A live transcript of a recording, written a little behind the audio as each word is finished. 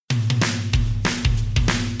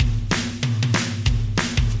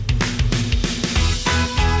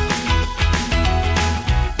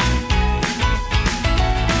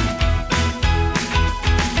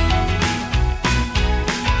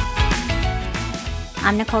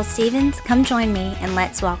I'm Nicole Stevens. Come join me and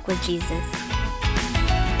let's walk with Jesus.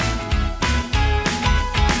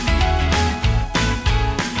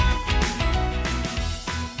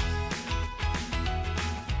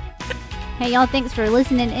 Hey y'all, thanks for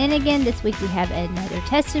listening in again. This week we have another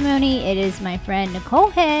testimony. It is my friend Nicole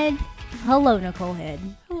Head. Hello, Nicole Head.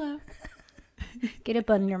 Hello. Get up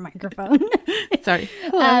on your microphone. Sorry.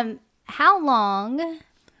 Hello. How long?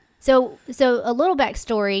 So a little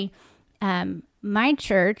backstory. My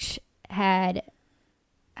church had,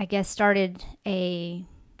 I guess, started a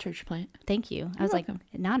Church plant. Thank you. I was welcome.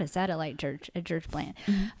 like, not a satellite church, a church plant.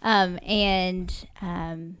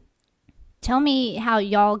 Mm-hmm. Tell me how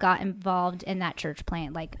y'all got involved in that church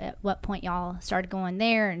plant. Like, at what point y'all started going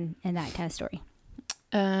there and that kind of story.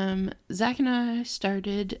 Zach and I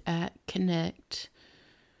started at Connect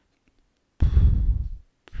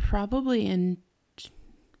probably in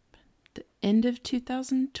the end of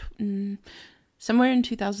 2000, somewhere in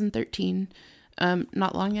 2013.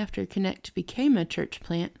 Not long after Connect became a church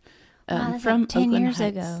plant. That's from like 10 Oakland years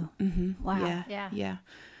Heights. ago. Mm-hmm. Wow. Yeah.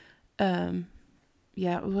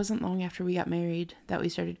 Yeah, it wasn't long after we got married that we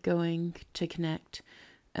started going to Connect.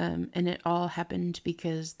 And it all happened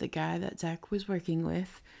because the guy that Zach was working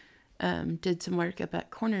with did some work up at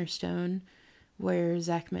Cornerstone where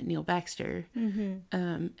Zach met Neil Baxter. Mm-hmm.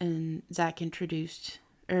 And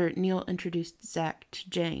Neil introduced Zach to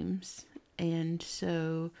James. And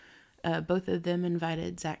so both of them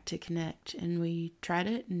invited Zach to Connect, and we tried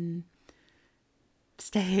it and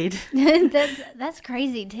stayed. That's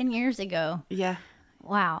crazy. 10 years ago. Yeah.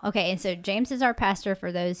 Wow. Okay. And so James is our pastor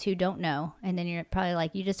for those who don't know. And then you're probably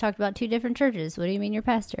like, you just talked about two different churches. What do you mean you're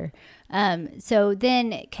pastor? So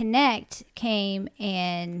then Connect came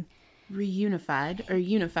and unified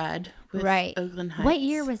with right. Oakland Heights. What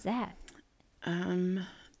year was that?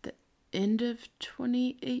 The end of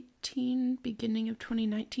 2018, beginning of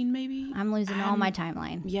 2019, maybe. I'm losing all my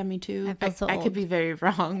timeline. Yeah, me too. I feel so I old. could be very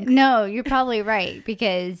wrong. No, you're probably right,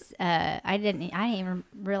 because I didn't even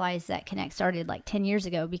realize that Connect started like 10 years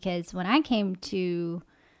ago, because when I came to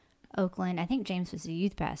Oakland, I think James was a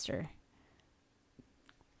youth pastor.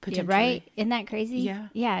 Yeah, right? Isn't that crazy? Yeah.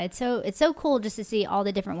 Yeah, it's so cool just to see all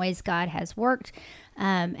the different ways God has worked.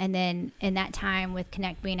 And then in that time with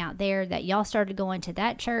Connect being out there, that y'all started going to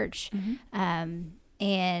that church. Mm-hmm.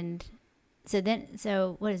 And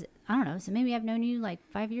so what is it? I don't know. So maybe I've known you like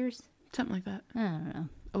 5 years? Something like that. I don't know.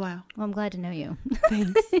 Oh, wow. Well, I'm glad to know you.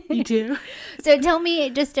 Thanks. You too. So tell me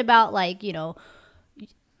just about, like, you know,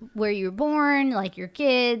 where you were born, like your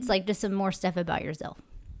kids, like just some more stuff about yourself.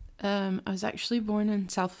 I was actually born in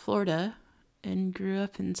South Florida and grew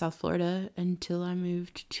up in South Florida until I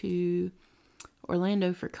moved to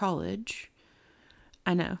Orlando for college.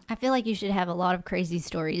 I know. I feel like you should have a lot of crazy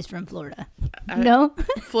stories from Florida. No?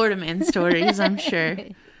 Florida man stories, I'm sure.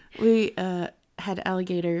 We had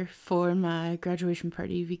alligator for my graduation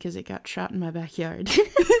party because it got shot in my backyard.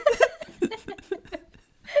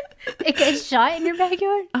 It gets shot in your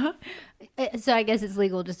backyard? Uh-huh. So I guess it's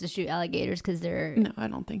legal just to shoot alligators because they're... No, I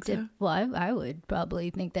don't think so. Well, I would probably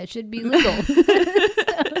think that should be legal.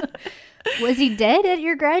 Was he dead at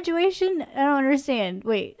your graduation? I don't understand.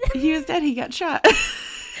 Wait. He was dead. He got shot.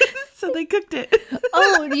 So they cooked it.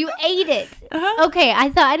 Oh, you ate it. Uh-huh. Okay, I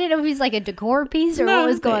didn't know if he's like a decor piece or what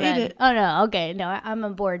was going on. It. Oh, no. Okay, no, I'm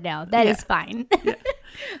on board now. That is fine. Yeah.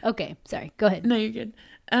 Okay, sorry. Go ahead. No, you're good.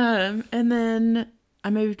 And then I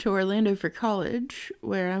moved to Orlando for college,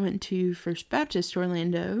 where I went to First Baptist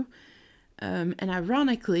Orlando. And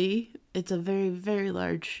ironically, it's a very, very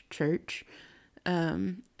large church.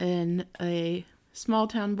 And a small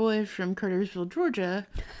town boy from Cartersville, Georgia,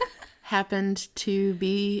 happened to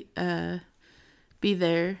be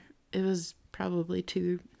there. It was probably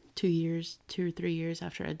two or 3 years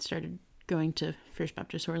after I'd started going to First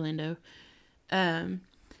Baptist Orlando.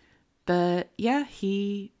 But yeah,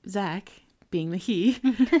 Zach, being the he,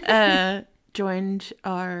 joined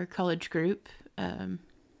our college group, and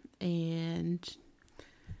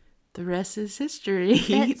the rest is history.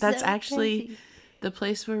 That's so actually crazy. The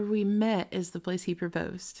place where we met is the place he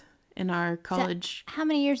proposed in our college. How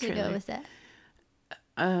many years trailer. ago was that?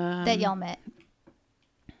 That y'all met?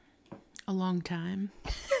 A long time.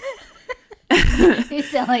 You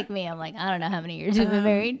sound like me. I'm like, I don't know how many years we've been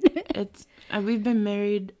married. We've been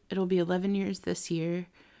married. It'll be 11 years this year.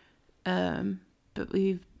 But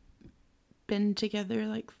we've been together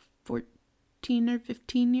like 14 or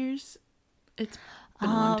 15 years. It's been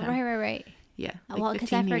a long time. Right. Yeah. Like well,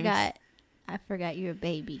 because I forgot you're a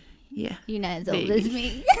baby. Yeah. You're not as old as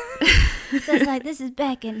me. So it's like, this is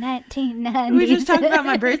back in 1990. We just talked about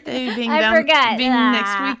my birthday being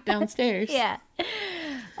next week downstairs. Yeah.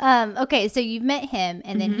 Okay, so you met him,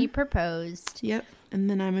 and then he proposed. Yep. And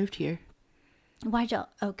then I moved here. Why'd y'all?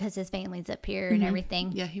 Oh, because his family's up here and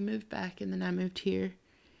everything. Yeah, he moved back, and then I moved here.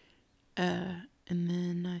 And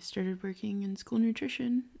then I started working in school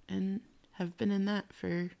nutrition, and have been in that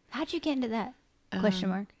for... How'd you get into that? Question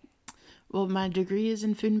mark. Well, my degree is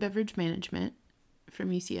in food and beverage management from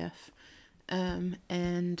UCF.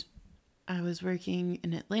 And I was working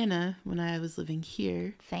in Atlanta when I was living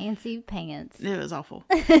here. Fancy pants. It was awful.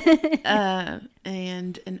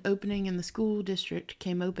 And an opening in the school district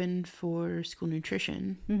came open for school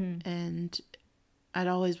nutrition. And I'd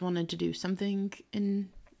always wanted to do something in,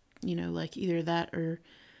 like either that or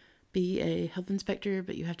be a health inspector,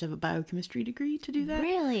 but you have to have a biochemistry degree to do that.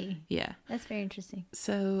 Really? Yeah. That's very interesting.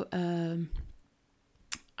 So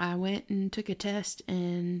I went and took a test,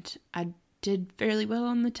 and I did fairly well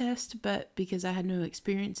on the test, but because I had no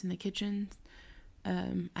experience in the kitchen,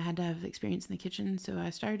 I had to have experience in the kitchen. So I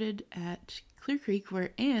started at Clear Creek,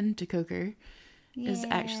 where Ann DeCoker is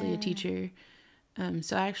actually a teacher.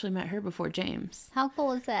 So I actually met her before James. How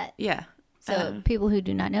cool is that? Yeah. So people who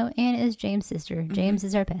do not know, Ann is James' sister. James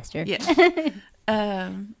is our pastor. Yeah.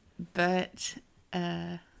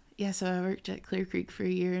 So I worked at Clear Creek for a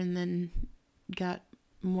year, and then got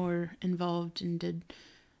more involved and did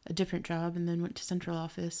a different job, and then went to central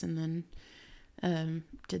office, and then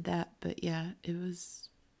did that. But yeah,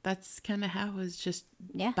 that's kind of how it was, just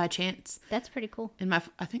by chance. That's pretty cool. And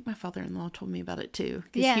I think my father-in-law told me about it too,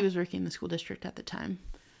 because he was working in the school district at the time.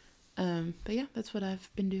 But yeah, that's what I've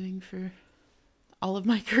been doing for all of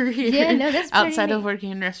my career. Yeah, no, that's pretty outside neat. of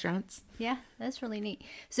working in restaurants. Yeah, that's really neat.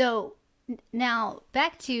 So now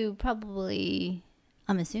back to probably,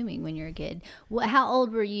 I'm assuming when you're a kid. How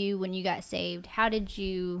old were you when you got saved? How did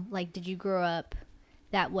you grow up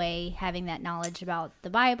that way, having that knowledge about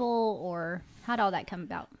the Bible, or how did all that come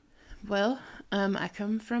about? Well, I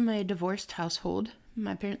come from a divorced household.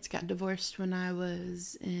 My parents got divorced when I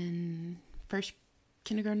was in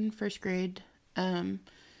kindergarten, first grade.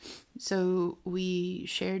 So we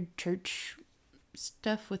shared church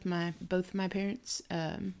stuff with both my parents.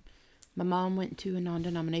 My mom went to a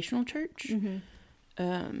non-denominational church.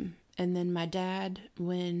 And then my dad,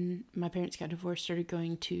 when my parents got divorced, started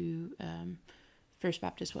going to First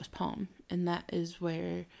Baptist West Palm. And that is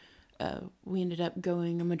where we ended up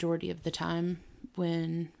going a majority of the time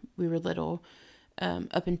when we were little,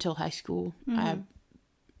 up until high school. I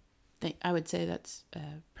would say that's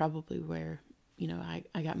probably where,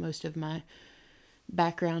 I got most of my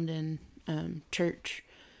background in church.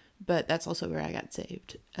 But that's also where I got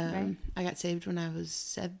saved. Right. I got saved when I was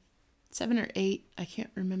 7 or 8. I can't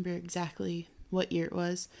remember exactly what year it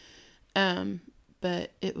was.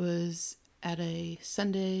 But it was at a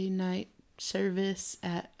Sunday night service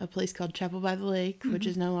at a place called Chapel by the Lake, which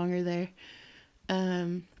is no longer there.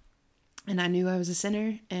 And I knew I was a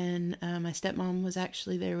sinner, and my stepmom was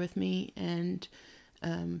actually there with me, and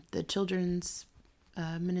the children's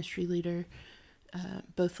ministry leader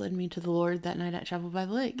both led me to the Lord that night at Chapel by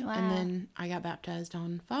the Lake. Wow. And then I got baptized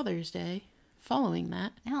on Father's Day following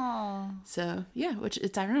that. Oh. So, yeah, which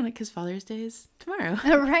it's ironic because Father's Day is tomorrow.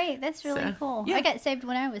 Right. That's really So, cool. yeah. I got saved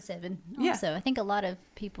when I was 7 Yeah. also. I think a lot of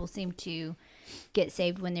people seem to get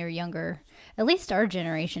saved when they're younger. At least our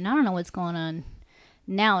generation. I don't know what's going on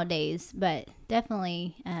nowadays, but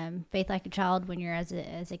definitely faith like a child when you're as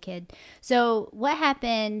a kid. So what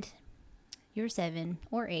happened? You're 7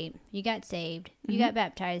 or 8. You got saved. You got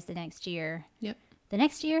baptized the next year. Yep. The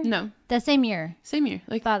next year? No. The same year. Same year.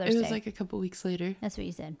 Like Father's It was Day. like a couple weeks later. That's what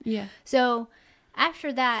you said. Yeah. So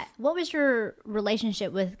after that, what was your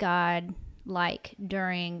relationship with God like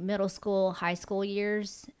during middle school, high school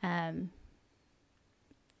years? And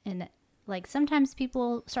like sometimes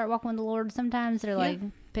people start walking with the Lord. Sometimes they're like,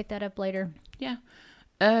 pick that up later. Yeah.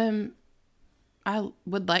 I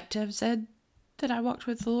would like to have said that I walked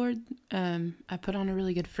with the Lord. I put on a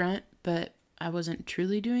really good front, but I wasn't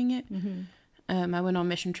truly doing it. I went on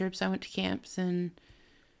mission trips. I went to camps, and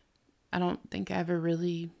I don't think I ever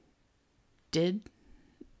really did.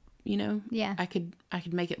 Yeah. I could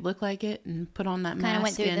make it look like it and put on that mask. Kind of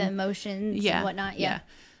went through the emotions and whatnot. Yeah.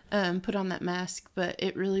 Put on that mask, but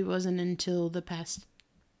it really wasn't until the past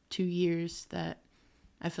 2 years that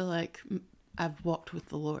I feel like I've walked with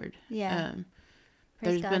the Lord. Yeah.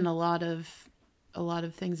 There's been a lot of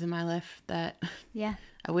things in my life that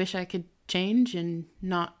I wish I could change and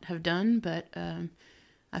not have done, but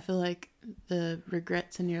I feel like the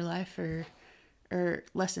regrets in your life are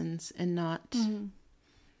lessons and not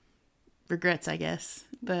regrets, I guess.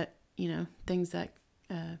 But things that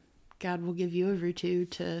God will give you over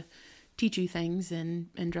to teach you things and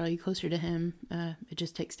draw you closer to him. It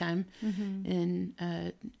just takes time. And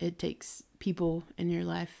it takes people in your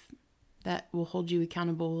life that will hold you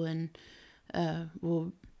accountable and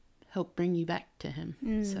will help bring you back to him.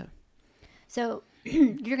 So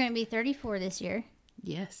you're going to be 34 this year.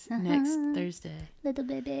 Yes, next Thursday. Little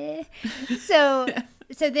baby. So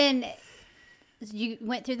then you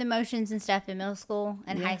went through the motions and stuff in middle school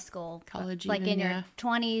and high school. College like even, in your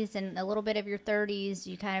 20s and a little bit of your 30s,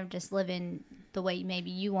 you kind of just living the way maybe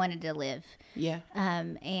you wanted to live. Yeah.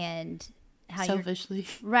 And how selfishly.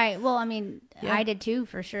 Right. Well, I mean, Yeah. I did too,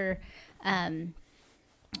 for sure.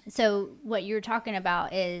 So what you're talking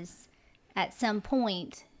about is at some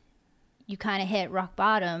point you kind of hit rock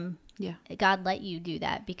bottom. Yeah. God let you do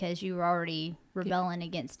that because you were already rebelling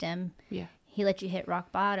against him. Yeah. He let you hit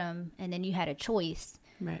rock bottom, and then you had a choice,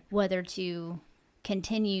 Right. whether to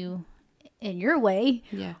continue in your way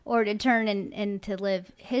or to turn and to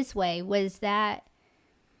live his way. Was that,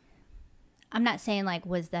 I'm not saying like,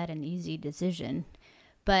 was that an easy decision,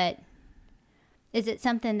 but is it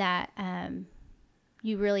something that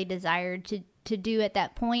you really desired to do at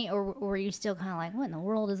that point, or were you still kind of like, what in the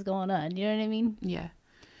world is going on? You know what I mean? Yeah.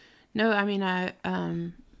 No, I mean, I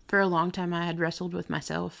for a long time I had wrestled with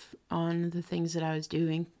myself on the things that I was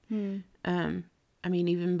doing. I mean,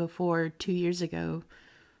 even before 2 years ago,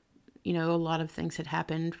 you know, a lot of things had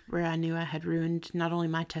happened where I knew I had ruined not only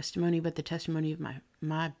my testimony, but the testimony of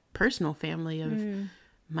my personal family, of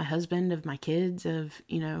my husband, of my kids, of,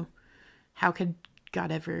 you know, how could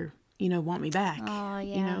God ever, you know, want me back? Oh,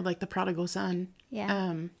 yeah. You know, like the prodigal son.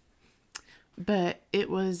 Yeah. But it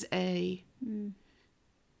was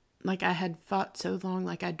like I had fought so long,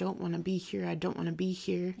 like I don't want to be here. I don't want to be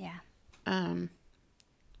here. Yeah.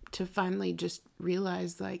 To finally just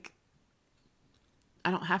realize, like,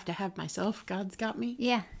 I don't have to have myself. God's got me.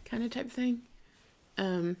 Yeah. Kind of type thing.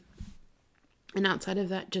 And outside of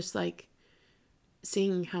that, just like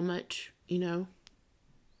seeing how much, you know,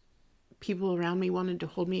 people around me wanted to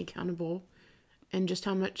hold me accountable, and just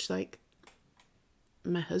how much, like,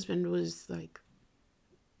 my husband was, like,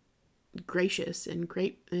 gracious and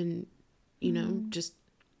great, and, you know, just,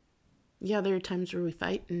 yeah, there are times where we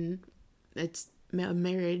fight and it's a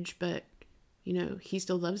marriage, but, you know, he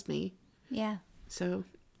still loves me. Yeah. So,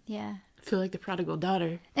 yeah, I feel like the prodigal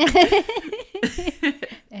daughter.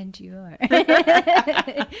 And you are.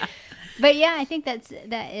 But yeah, I think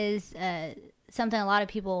that is something a lot of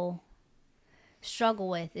people struggle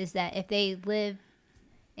with, is that if they live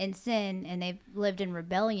in sin and they've lived in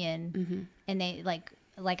rebellion, and they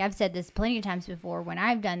like I've said this plenty of times before, when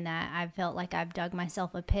I've done that, I've felt like I've dug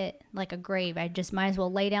myself a pit, like a grave. I just might as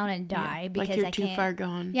well lay down and die, because like you're I too can't, far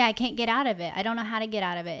gone. Yeah, I can't get out of it. I don't know how to get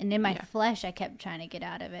out of it. And in my flesh, I kept trying to get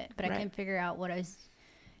out of it, but I couldn't figure out what I was.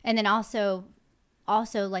 And then also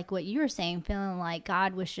like what you were saying, feeling like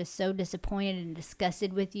God was just so disappointed and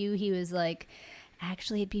disgusted with you. He was like,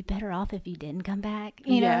 actually, it'd be better off if you didn't come back.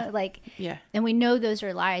 You know, like, and we know those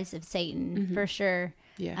are lies of Satan for sure.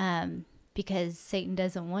 Yeah. Because Satan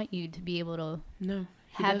doesn't want you to be able to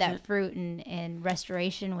have that fruit and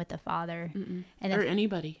restoration with the Father. And or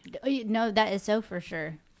anybody. No, that is so for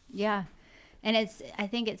sure. Yeah. And I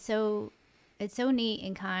think it's so neat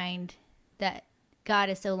and kind that God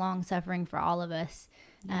is so long suffering for all of us.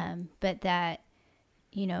 But that,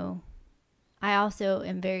 you know, I also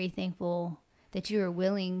am very thankful that you are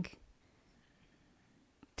willing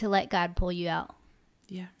to let God pull you out.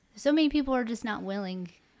 Yeah. So many people are just not willing.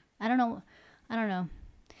 I don't know.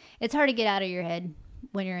 It's hard to get out of your head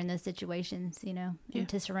when you're in those situations, you know, and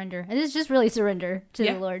to surrender. And it's just really surrender to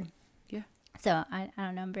the Lord. Yeah. So I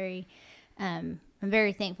don't know. I'm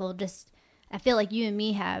very thankful. Just, I feel like you and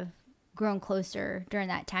me have grown closer during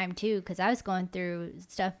that time too, because I was going through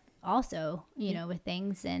stuff also, you know, with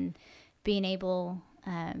things, and being able,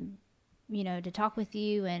 you know, to talk with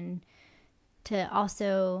you, and to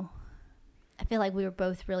also, I feel like we were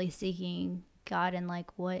both really seeking God, and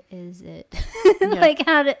like, what is it? Like,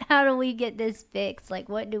 how do we get this fixed? Like,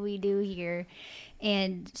 what do we do here?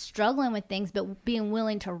 And struggling with things, but being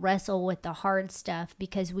willing to wrestle with the hard stuff,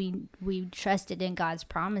 because we trusted in God's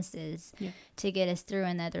promises to get us through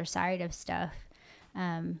on the other side of stuff.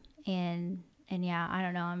 And yeah, I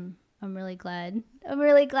don't know. I'm really glad. I'm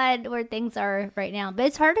really glad where things are right now. But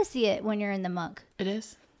it's hard to see it when you're in the muck. It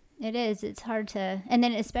is. It is. It's hard to, and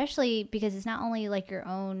then especially because it's not only like your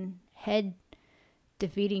own head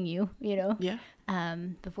defeating you, you know,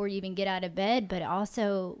 before you even get out of bed, but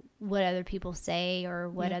also what other people say, or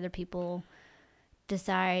what other people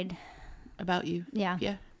decide about you. Yeah.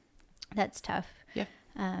 That's tough. Yeah.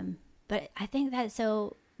 But I think that's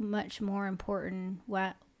so much more important.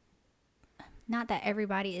 not that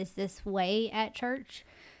everybody is this way at church,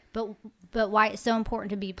 but why it's so important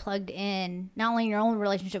to be plugged in, not only in your own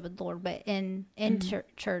relationship with the Lord, but in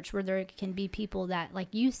church, where there can be people that,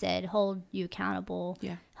 like you said, hold you accountable,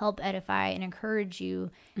 help edify and encourage you,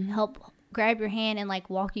 help grab your hand and like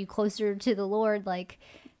walk you closer to the Lord. Like,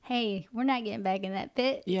 hey, we're not getting back in that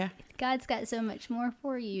pit. Yeah. God's got so much more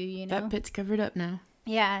for you, you know. That pit's covered up now.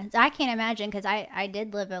 Yeah. I can't imagine, because I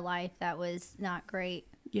did live a life that was not great.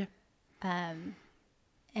 Yeah.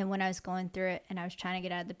 And when I was going through it and I was trying to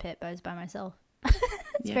get out of the pit, but I was by myself.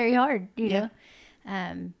 It's very hard, you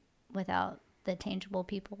know, without the tangible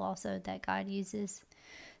people also that God uses.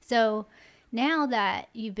 So now that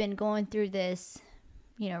you've been going through this,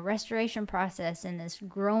 you know, restoration process and this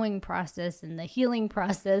growing process and the healing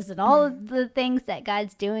process and all of the things that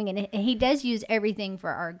God's doing, and he does use everything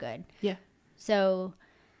for our good. Yeah. So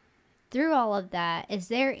through all of that, is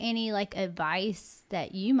there any like advice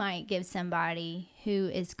that you might give somebody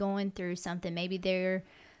who is going through something? Maybe they're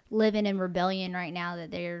living in rebellion right now,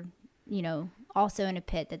 that they're, you know, also in a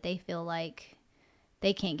pit that they feel like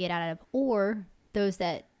they can't get out of, or those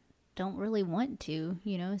that don't really want to,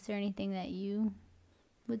 you know. Is there anything that you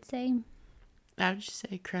would say? I would just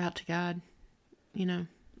say cry out to God, you know,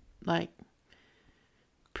 like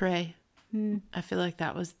pray. I feel like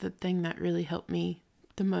that was the thing that really helped me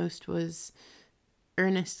the most, was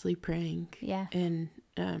earnestly praying. Yeah. And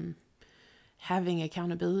having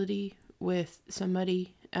accountability with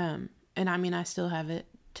somebody. And I mean, I still have it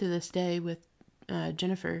to this day with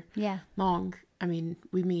Jennifer Long. I mean,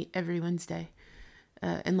 we meet every Wednesday,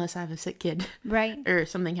 unless I have a sick kid. Right. Or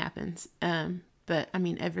something happens. But I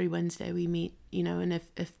mean, every Wednesday we meet, you know, and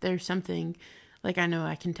if there's something, like, I know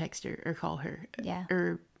I can text her or call her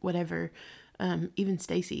or whatever. Even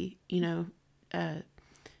Stacy, you know,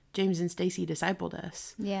 James and Stacy discipled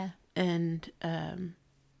us. Yeah. And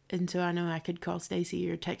so I know I could call Stacy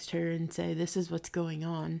or text her and say, this is what's going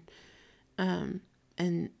on.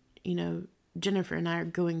 And, you know, Jennifer and I are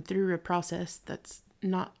going through a process that's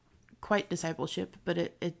not quite discipleship, but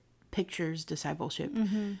it pictures discipleship.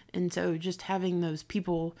 And so just having those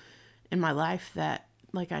people in my life that,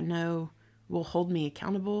 like, I know will hold me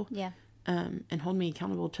accountable. Yeah. And hold me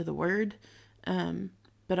accountable to the word.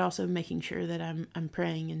 But also making sure that I'm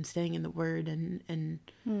praying and staying in the word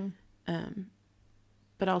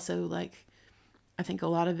but also, like, I think a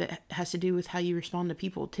lot of it has to do with how you respond to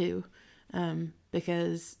people too.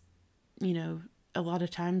 Because, you know, a lot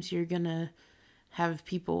of times you're going to have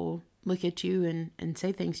people look at you and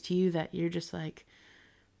say things to you that you're just like,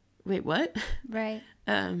 wait, what? Right.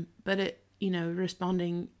 But it, you know,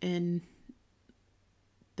 responding in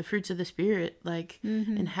the fruits of the Spirit, like,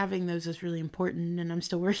 and having those is really important. And I'm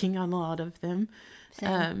still working on a lot of them.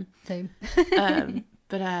 Same.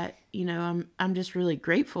 But I, you know, I'm just really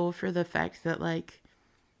grateful for the fact that, like,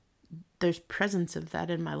 there's presence of that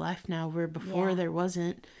in my life now, where before there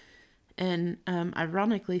wasn't. And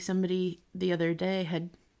ironically, somebody the other day had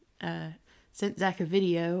sent Zach a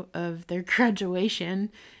video of their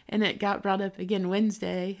graduation, and it got brought up again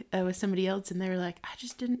Wednesday with somebody else, and they were like, I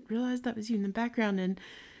just didn't realize that was you in the background.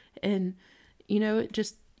 And you know, it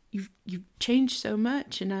just, you've changed so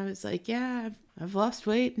much. And I was like, yeah, I've lost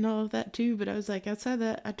weight and all of that too. But I was like, outside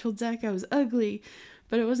that, I told Zach I was ugly,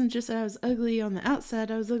 but it wasn't just that I was ugly on the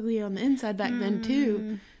outside. I was ugly on the inside back then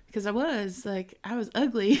too, because I was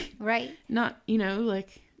ugly. Right. Not, you know,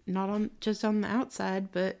 like, not on just on the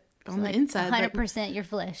outside, but on the inside. 100% your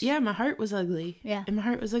flesh. Yeah. My heart was ugly. Yeah. And my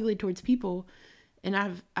heart was ugly towards people. And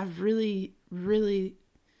I've really, really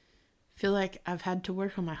feel like I've had to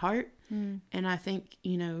work on my heart. And I think,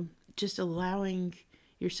 you know, just allowing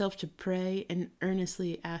yourself to pray and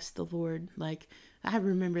earnestly ask the Lord. Like, I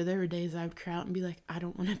remember there were days I would cry out and be like, I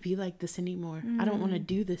don't want to be like this anymore. I don't want to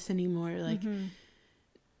do this anymore. Like,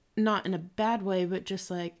 not in a bad way, but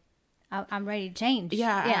just like, I'm ready to change.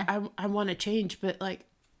 Yeah. I want to change, but, like,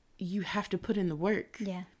 you have to put in the work.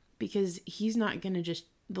 Yeah. Because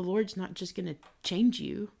the Lord's not just going to change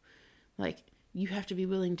you. Like, you have to be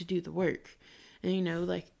willing to do the work. And, you know,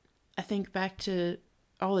 like, I think back to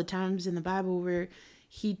all the times in the Bible where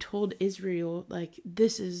he told Israel, like,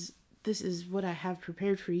 this is what I have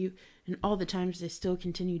prepared for you. And all the times they still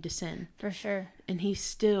continued to sin. For sure. And he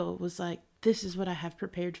still was like, this is what I have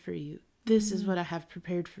prepared for you. This is what I have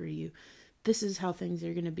prepared for you. This is how things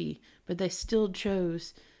are going to be. But they still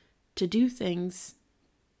chose to do things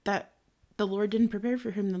that the Lord didn't prepare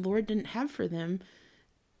for him. The Lord didn't have for them.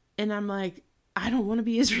 And I'm like, I don't want to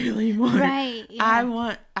be Israel anymore. Right.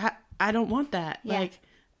 Yeah. I don't want that. Yeah. Like,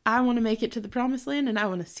 I want to make it to the promised land, and I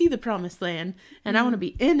want to see the promised land, and I want to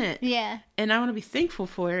be in it. Yeah. And I want to be thankful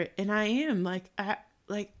for it. And I am, like,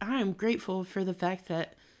 like, I am grateful for the fact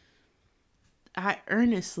that I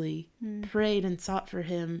earnestly prayed and sought for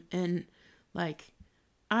him. And like,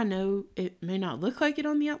 I know it may not look like it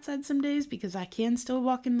on the outside some days because I can still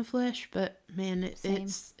walk in the flesh, but man,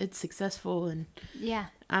 it's successful, and Yeah.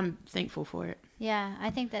 I'm thankful for it. Yeah. I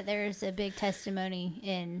think that there's a big testimony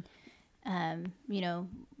in, you know,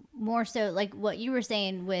 more so like what you were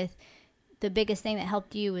saying with the biggest thing that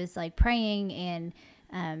helped you was like praying and,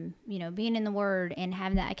 you know, being in the word and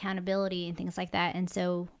having that accountability and things like that. And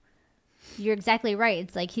so you're exactly right.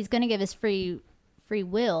 It's like he's going to give us free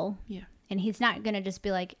will. Yeah. And he's not going to just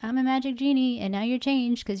be like, I'm a magic genie and now you're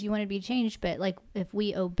changed because you want to be changed. But like if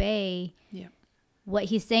we obey what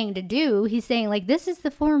he's saying to do, he's saying like, this is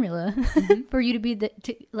the formula for you to be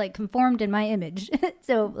like conformed in my image.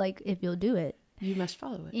 So like if you'll do it, you must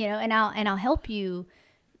follow it. You know, and I'll help you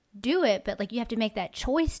do it. But like you have to make that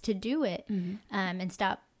choice to do it and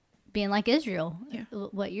stop being like Israel,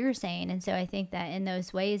 what you're saying. And so I think that in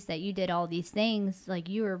those ways that you did all these things, like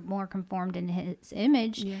you were more conformed in his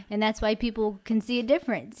image, and that's why people can see a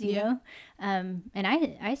difference, you know? And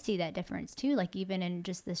I see that difference too, like even in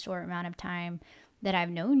just the short amount of time that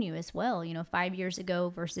I've known you as well, you know, 5 years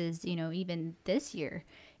ago versus, you know, even this year,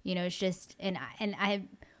 you know, it's just, and I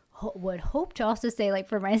would hope to also say like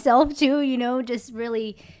for myself too, you know, just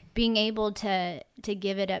really being able to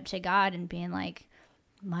give it up to God and being like,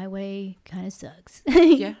 my way kind of sucks.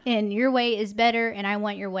 And your way is better, and I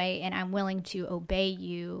want your way, and I'm willing to obey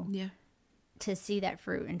you to see that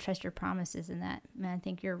fruit and trust your promises in that. And I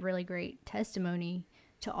think you're a really great testimony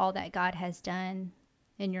to all that God has done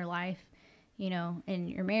in your life, you know, in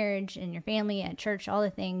your marriage, in your family, at church, all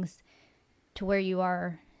the things to where you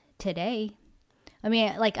are today. I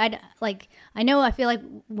mean, like, I know, I feel like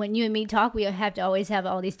when you and me talk, we have to always have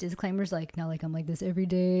all these disclaimers, like, not like I'm like this every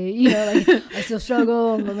day, you know, like I still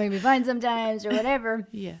struggle, but maybe fine sometimes or whatever.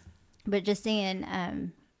 Yeah. But just seeing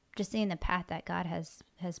the path that God has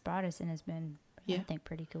brought us in has been, I think,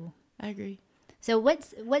 pretty cool. I agree. So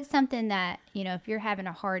what's something that, you know, if you're having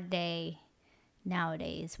a hard day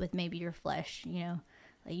nowadays with maybe your flesh, you know,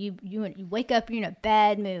 like you wake up, you're in a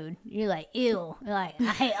bad mood. You're like, ew. You're like, I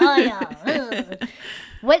hate all y'all. Ugh.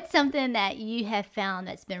 What's something that you have found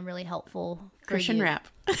that's been really helpful for Christian you? rap.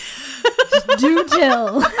 Just do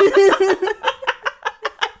tell.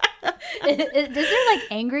 Is there like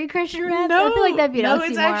angry Christian rap? No, I feel like that'd be an oxymoron.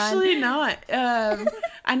 it's actually not.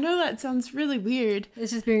 I know that sounds really weird.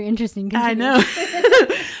 It's just very interesting. Continue.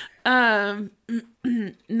 I know.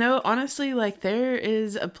 No, honestly, like there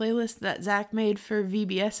is a playlist that Zach made for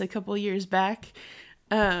VBS a couple years back,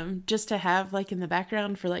 just to have like in the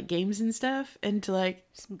background for like games and stuff, and to like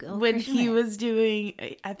when he was doing,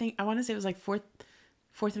 I want to say it was like fourth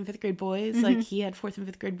and fifth grade boys, like he had fourth and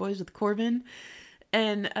fifth grade boys with Corbin,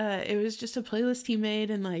 and it was just a playlist he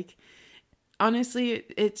made, and like honestly,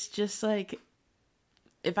 it's just like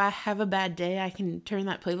if I have a bad day, I can turn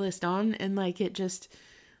that playlist on, and like it just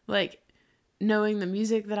like knowing the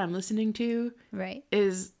music that I'm listening to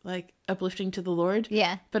is like uplifting to the Lord.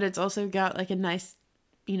 Yeah. But it's also got like a nice,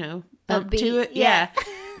 you know, bump to it. Yeah.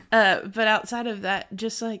 But outside of that,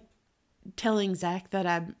 just like telling Zach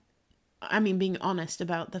that being honest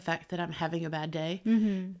about the fact that I'm having a bad day.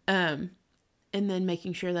 And then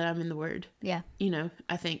making sure that I'm in the Word. Yeah. You know,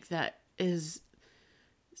 I think that is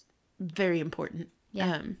very important.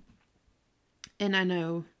 Yeah. And I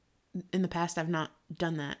know in the past I've not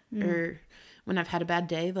done that, or when I've had a bad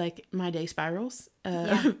day, like my day spirals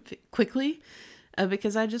quickly,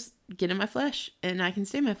 because I just get in my flesh and I can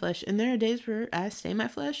stay in my flesh. And there are days where I stay in my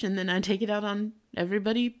flesh and then I take it out on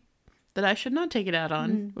everybody that I should not take it out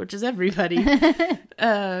on, which is everybody.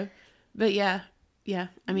 But yeah.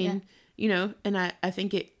 I mean, you know, and I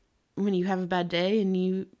think when you have a bad day and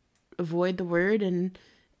you avoid the Word, and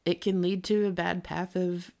it can lead to a bad path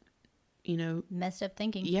of, you know, messed up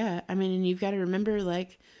thinking. Yeah. I mean, and you've got to remember,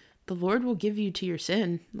 like, the Lord will give you to your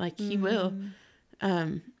sin. Like, he will.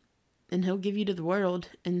 And he'll give you to the world.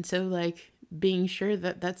 And so, like, being sure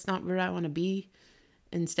that that's not where I want to be,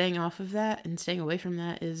 and staying off of that and staying away from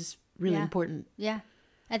that is really important. Yeah.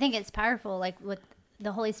 I think it's powerful. Like, with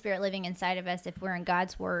the Holy Spirit living inside of us, if we're in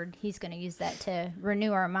God's Word, he's going to use that to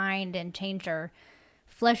renew our mind and change our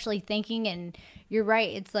fleshly thinking. And you're right.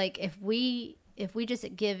 It's like if we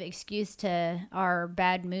just give excuse to our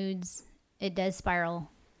bad moods, it does spiral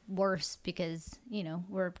worse, because, you know,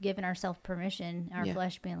 we're giving ourselves permission, our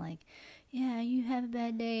flesh being like, yeah, you have a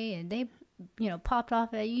bad day, and popped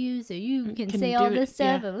off at you so you can Can say do all it, this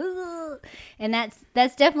stuff. And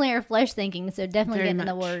that's definitely our flesh thinking. So definitely Very getting in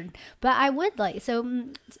the much. word. But I would like, so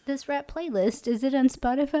this rap playlist, is it on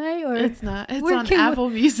Spotify or? It's not. It's Where on can Apple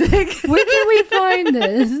Music. Where can we find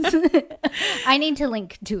this? I need to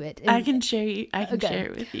link to it. I can share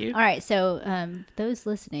it with you. All right. So those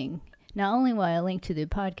listening, not only will I link to the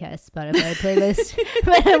podcast Spotify playlist,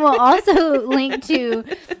 but I will also link to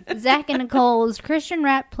Zach and Nicole's Christian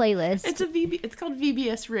rap playlist. It's called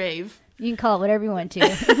VBS Rave. You can call it whatever you want to.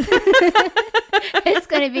 It's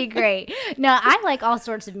going to be great. No, I like all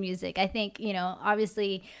sorts of music. I think,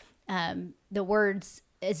 obviously the words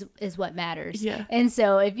is what matters. Yeah. And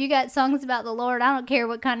so if you got songs about the Lord, I don't care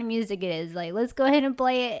what kind of music it is. Like, let's go ahead and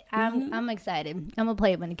play it. I'm excited. I'm going to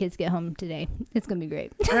play it when the kids get home today. It's going to be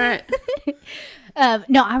great. All right.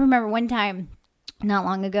 No, I remember one time not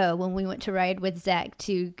long ago when we went to ride with Zach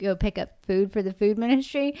to go pick up food for the food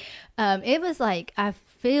ministry. It was like, I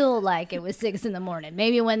feel like it was 6 a.m.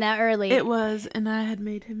 Maybe it wasn't that early. It was, and I had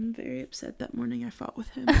made him very upset that morning. I fought with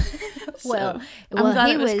him. Well, I'm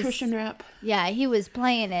glad it was Christian rap. Yeah, he was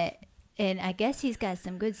playing it, and I guess he's got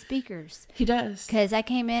some good speakers. He does. Because I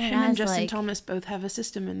came in Him and I and was Justin like, Thomas both have a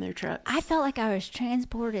system in their trucks. I felt like I was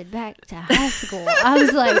transported back to high school. I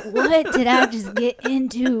was like, what did I just get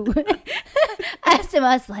into? I asked him,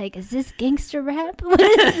 I was like, is this gangster rap? What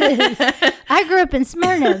is this? I grew up in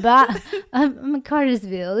Smyrna, but I'm in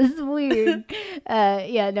Cartersville. This is weird.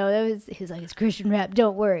 He was like, it's Christian rap.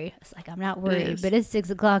 Don't worry. I was like, I'm not worried, but it's 6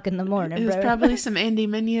 o'clock in the morning, It was bro. probably some Andy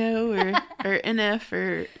Mineo or NF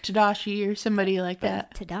or Tadashi or somebody like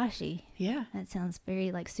that. Tadashi. Yeah. That sounds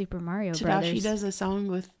very like Super Mario Tadashi Brothers. does a song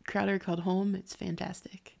with Crowder called Home. It's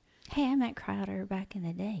fantastic. Hey, I met Crowder back in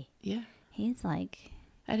the day. Yeah. He's like,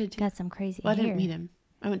 I did too. got some crazy Well, I hair. didn't meet him.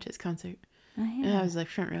 I went to his concert. Oh, yeah. And I was like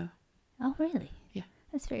front row. Oh, really? Yeah.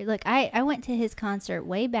 That's very, look, I went to his concert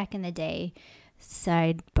way back in the day.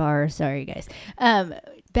 Sidebar, sorry guys.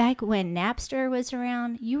 Back when Napster was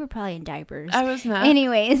around, you were probably in diapers. I was not.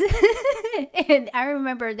 Anyways, and I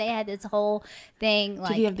remember they had this whole thing. Like,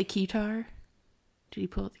 Did he have the keytar? Did he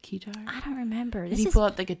pull out the keytar? I don't remember. Did he pull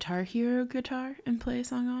out the Guitar Hero guitar and play a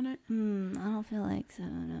song on it? I don't feel like so.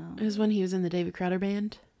 No. It was when he was in the David Crowder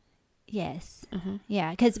band. Yes. Uh-huh.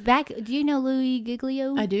 Yeah, because do you know Louis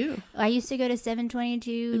Giglio? I do. I used to go to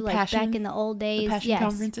 722, like Passion? back in the old days. The Passion Yes.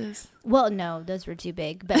 conferences. Well, no, those were too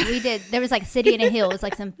big. But we did. There was like City in a Hill. It was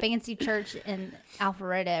like some fancy church in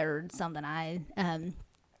Alpharetta or something.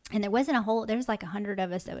 And there wasn't a whole. There's like 100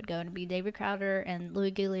 of us that would go and be David Crowder and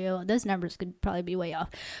Louis Giglio. Those numbers could probably be way off.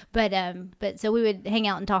 But so we would hang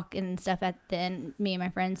out and talk and stuff at the end, me and my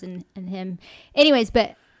friends and him. Anyways,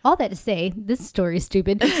 but all that to say, this story is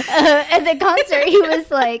stupid. At the concert, he was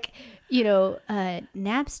like,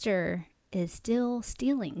 Napster is still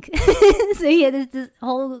stealing. So he had this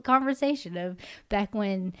whole conversation of back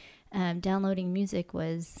when downloading music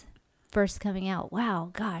was first coming out. Wow,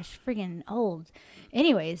 gosh, friggin' old.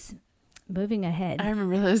 Anyways, moving ahead. I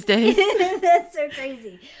remember those days. That's so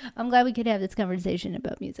crazy. I'm glad we could have this conversation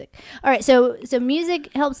about music. All right, so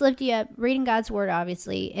music helps lift you up, reading God's word,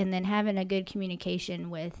 obviously, and then having a good communication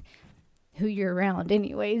with who you're around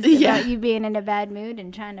anyways, about you being in a bad mood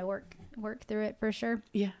and trying to work through it for sure.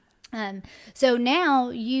 Yeah. So now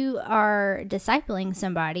you are discipling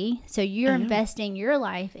somebody. So you're investing your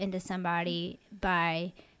life into somebody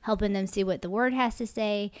by helping them see what the word has to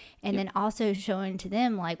say, and then also showing to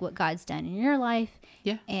them like what God's done in your life,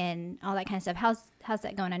 and all that kind of stuff. How's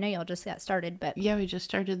that going? I know y'all just got started, but yeah, we just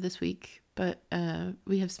started this week, but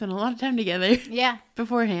we have spent a lot of time together. Yeah,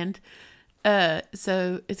 beforehand.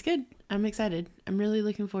 So it's good. I'm excited. I'm really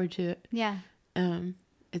looking forward to it. Yeah.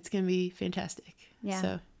 It's gonna be fantastic. Yeah.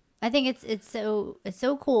 So I think it's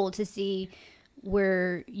so cool to see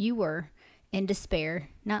where you were in despair,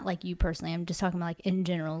 not like you personally, I'm just talking about like in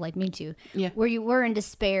general, like me too. Yeah. Where you were in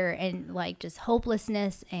despair and like just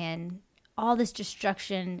hopelessness and all this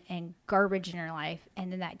destruction and garbage in your life,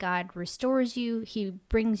 and then that God restores you, he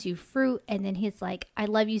brings you fruit, and then he's like, I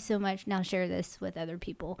love you so much, now share this with other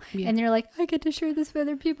people. Yeah. And they're like, I get to share this with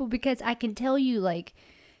other people because I can tell you like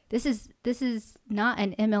this is not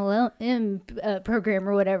an MLM program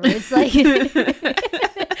or whatever. It's like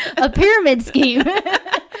a pyramid scheme.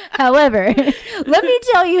 However, let me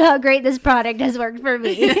tell you how great this product has worked for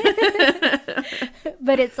me.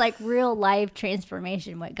 But it's like real life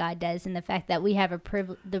transformation, what God does, and the fact that we have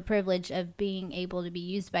the privilege of being able to be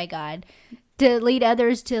used by God to lead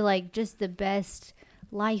others to like just the best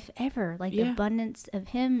life ever, like the abundance of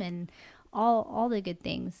him and all the good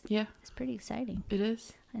things. Yeah. It's pretty exciting. It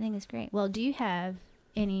is. I think it's great. Well, do you have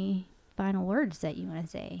any final words that you want to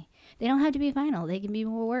say? They don't have to be final. They can be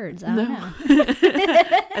more words. I don't know.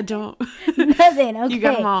 I don't. Nothing. Okay. You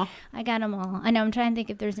got them all. I got them all. I know. I'm trying to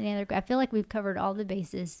think if there's any other. I feel like we've covered all the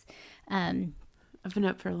bases. I've been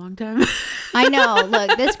up for a long time. I know.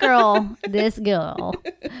 Look, this girl.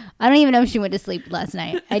 I don't even know if she went to sleep last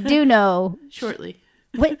night. I do know. Shortly.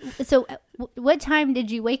 What time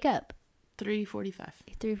did you wake up? 3:45.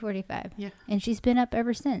 3:45. Yeah. And she's been up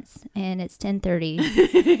ever since, and it's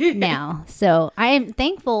 10:30 now. So I am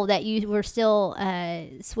thankful that you were still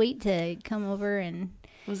sweet to come over, and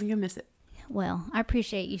Wasn't gonna miss it. well, I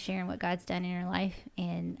appreciate you sharing what God's done in your life,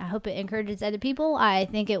 and I hope it encourages other people. I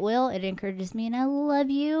think it will. It encourages me, and I love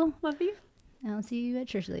you. Love you. I'll see you at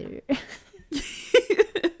church later.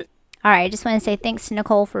 All right, I just want to say thanks to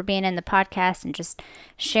Nicole for being in the podcast and just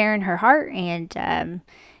sharing her heart, and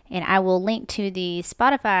I will link to the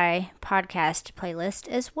Spotify podcast playlist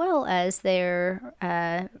as well as their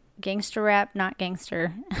gangster rap, not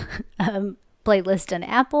gangster, playlist on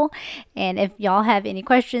Apple. And if y'all have any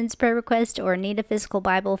questions, prayer requests, or need a physical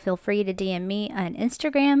Bible, feel free to DM me on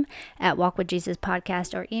Instagram at Walk with Jesus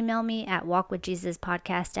Podcast, or email me at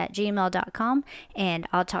walkwithjesuspodcast@gmail.com. And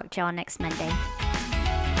I'll talk to y'all next Monday.